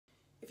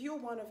If you're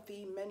one of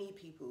the many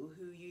people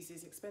who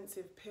uses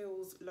expensive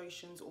pills,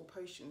 lotions or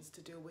potions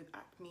to deal with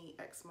acne,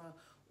 eczema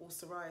or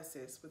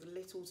psoriasis with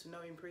little to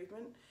no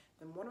improvement,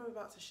 then what I'm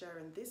about to share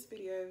in this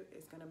video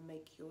is going to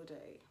make your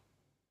day.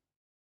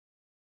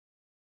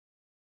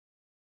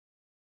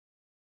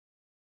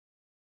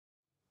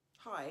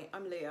 Hi,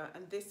 I'm Leah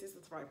and this is The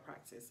Thrive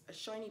Practice, a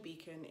shiny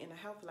beacon in a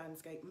health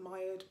landscape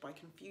mired by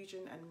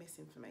confusion and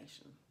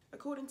misinformation.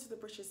 According to the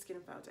British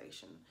Skin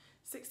Foundation,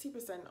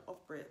 60%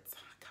 of Brits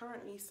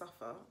currently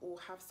suffer or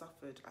have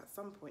suffered at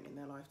some point in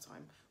their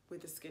lifetime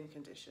with a skin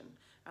condition,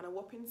 and a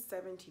whopping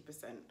 70%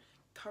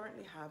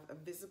 currently have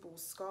a visible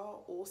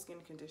scar or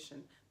skin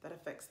condition that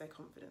affects their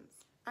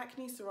confidence.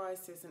 Acne,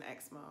 psoriasis and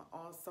eczema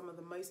are some of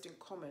the most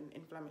common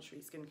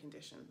inflammatory skin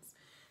conditions.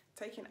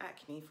 Taking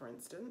acne, for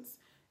instance,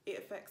 it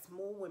affects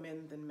more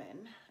women than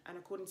men, and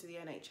according to the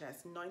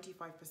NHS,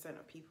 95%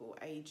 of people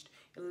aged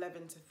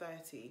 11 to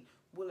 30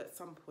 will at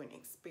some point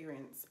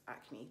experience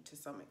acne to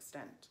some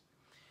extent.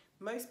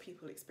 Most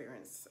people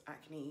experience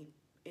acne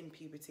in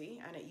puberty,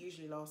 and it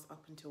usually lasts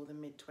up until the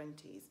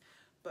mid-20s,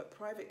 but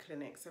private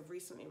clinics have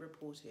recently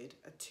reported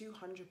a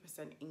 200%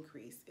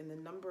 increase in the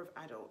number of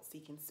adults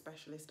seeking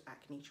specialist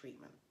acne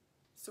treatment.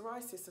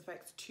 Psoriasis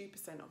affects 2%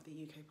 of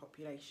the UK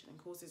population and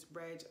causes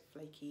red,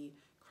 flaky,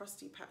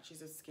 crusty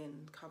patches of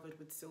skin covered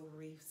with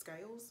silvery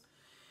scales.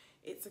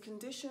 It's a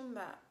condition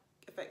that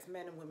affects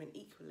men and women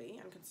equally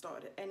and can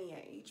start at any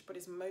age, but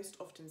is most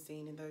often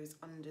seen in those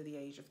under the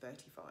age of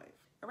 35.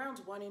 Around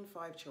 1 in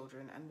 5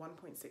 children and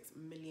 1.6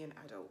 million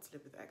adults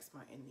live with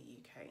eczema in the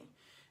UK,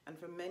 and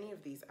for many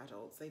of these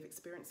adults, they've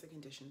experienced the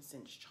condition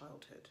since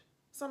childhood.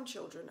 Some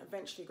children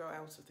eventually grow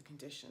out of the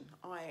condition.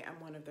 I am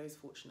one of those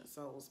fortunate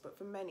souls, but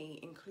for many,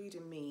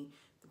 including me,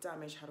 the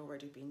damage had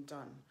already been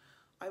done.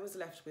 I was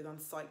left with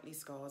unsightly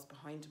scars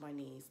behind my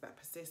knees that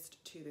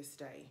persist to this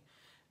day,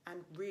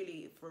 and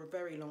really for a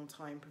very long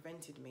time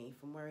prevented me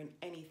from wearing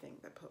anything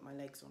that put my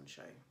legs on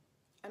show.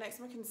 And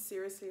eczema can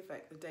seriously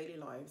affect the daily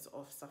lives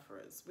of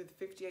sufferers, with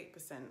 58%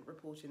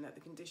 reporting that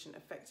the condition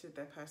affected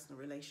their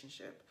personal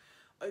relationship,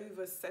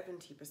 over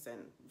 70%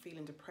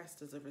 feeling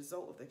depressed as a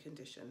result of the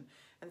condition,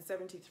 and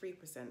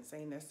 73%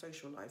 saying their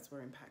social lives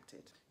were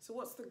impacted. So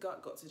what's the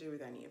gut got to do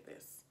with any of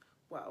this?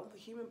 Well, the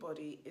human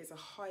body is a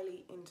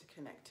highly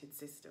interconnected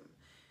system.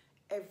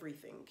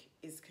 Everything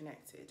is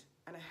connected,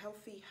 and a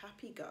healthy,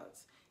 happy gut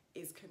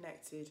is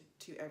connected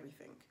to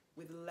everything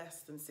with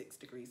less than 6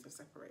 degrees of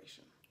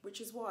separation. Which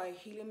is why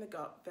healing the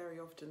gut very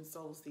often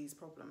solves these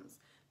problems.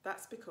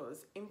 That's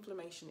because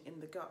inflammation in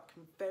the gut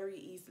can very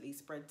easily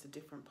spread to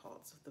different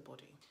parts of the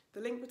body.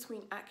 The link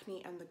between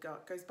acne and the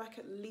gut goes back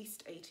at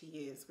least 80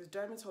 years, with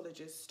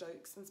dermatologists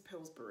Stokes and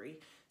Pillsbury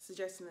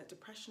suggesting that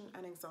depression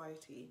and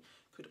anxiety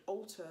could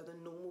alter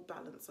the normal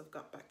balance of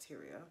gut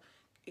bacteria,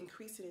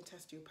 increasing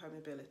intestinal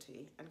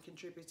permeability and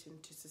contributing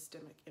to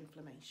systemic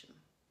inflammation.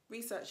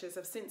 Researchers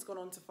have since gone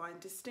on to find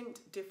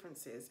distinct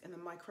differences in the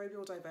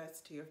microbial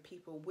diversity of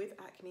people with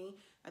acne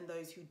and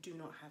those who do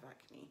not have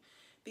acne.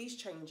 These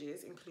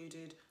changes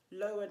included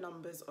lower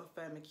numbers of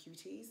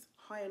Firmicutes,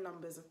 higher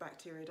numbers of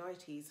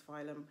Bacteroidetes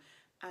phylum,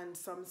 and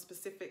some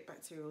specific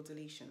bacterial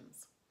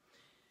deletions.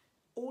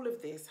 All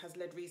of this has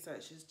led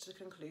researchers to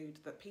conclude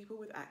that people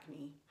with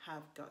acne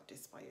have gut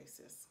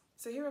dysbiosis.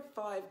 So here are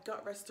 5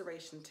 gut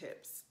restoration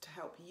tips to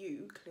help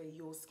you clear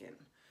your skin.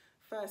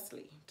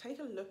 Firstly, take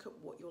a look at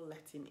what you're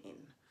letting in.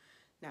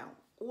 Now,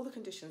 all the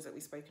conditions that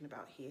we've spoken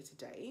about here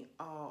today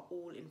are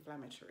all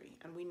inflammatory,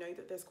 and we know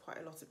that there's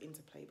quite a lot of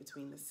interplay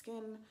between the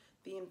skin,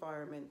 the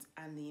environment,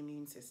 and the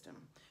immune system.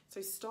 So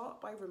start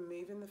by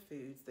removing the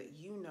foods that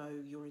you know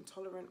you're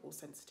intolerant or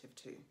sensitive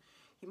to.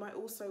 You might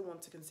also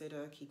want to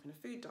consider keeping a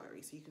food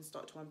diary so you can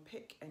start to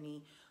unpick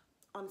any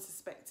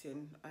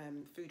unsuspecting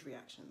food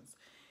reactions.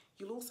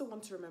 You'll also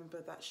want to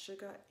remember that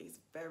sugar is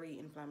very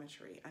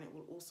inflammatory, and it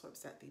will also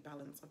upset the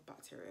balance of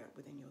bacteria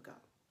within your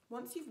gut.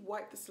 Once you've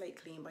wiped the slate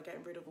clean by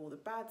getting rid of all the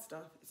bad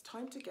stuff, it's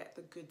time to get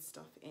the good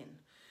stuff in.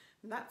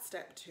 And that's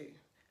step 2.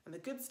 And the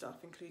good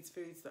stuff includes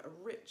foods that are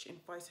rich in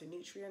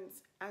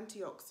phytonutrients,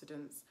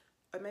 antioxidants,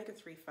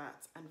 omega-3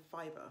 fats and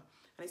fibre.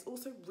 And it's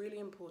also really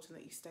important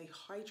that you stay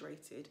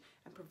hydrated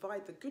and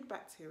provide the good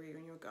bacteria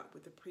in your gut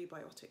with the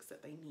prebiotics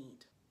that they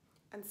need.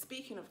 And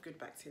speaking of good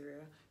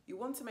bacteria, you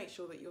want to make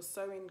sure that you're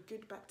sowing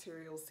good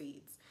bacterial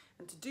seeds.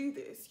 And to do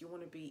this, you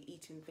want to be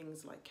eating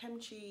things like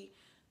kimchi,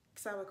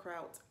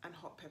 sauerkraut and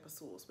hot pepper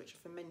sauce, which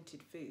are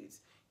fermented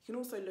foods. You can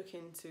also look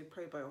into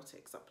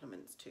probiotic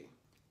supplements too.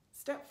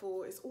 Step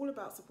 4 is all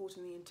about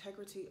supporting the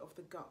integrity of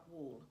the gut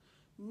wall.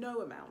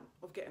 No amount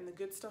of getting the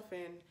good stuff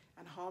in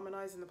and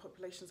harmonizing the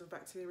populations of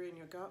bacteria in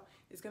your gut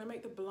is going to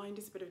make the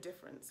blindest bit of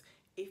difference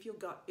if your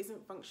gut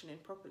isn't functioning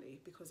properly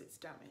because it's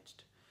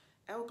damaged.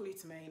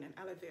 L-glutamine and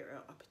aloe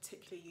vera are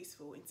particularly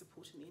useful in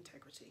supporting the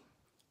integrity.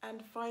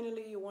 And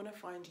finally, you want to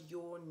find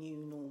your new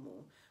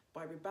normal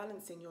by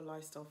rebalancing your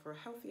lifestyle for a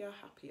healthier,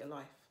 happier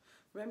life.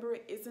 Remember,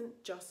 it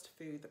isn't just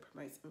food that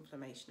promotes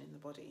inflammation in the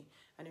body.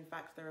 And in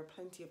fact, there are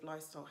plenty of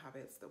lifestyle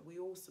habits that we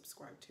all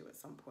subscribe to at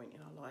some point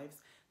in our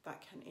lives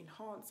that can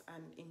enhance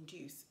and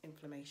induce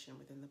inflammation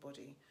within the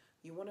body.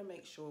 you want to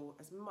make sure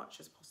as much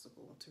as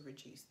possible to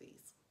reduce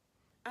these.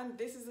 And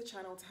this is a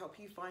channel to help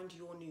you find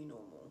your new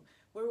normal.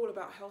 We're all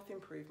about health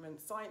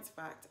improvement, science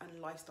fact,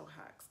 and lifestyle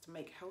hacks to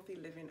make healthy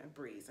living a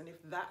breeze. And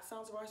if that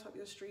sounds right up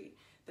your street,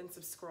 then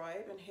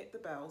subscribe and hit the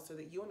bell so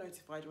that you're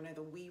notified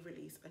whenever we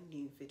release a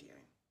new video.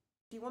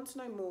 If you want to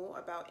know more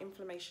about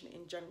inflammation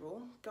in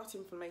general, gut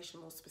inflammation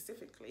more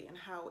specifically, and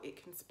how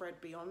it can spread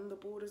beyond the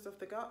borders of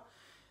the gut,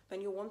 then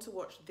you'll want to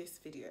watch this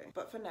video.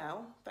 But for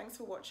now, thanks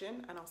for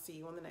watching, and I'll see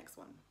you on the next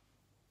one.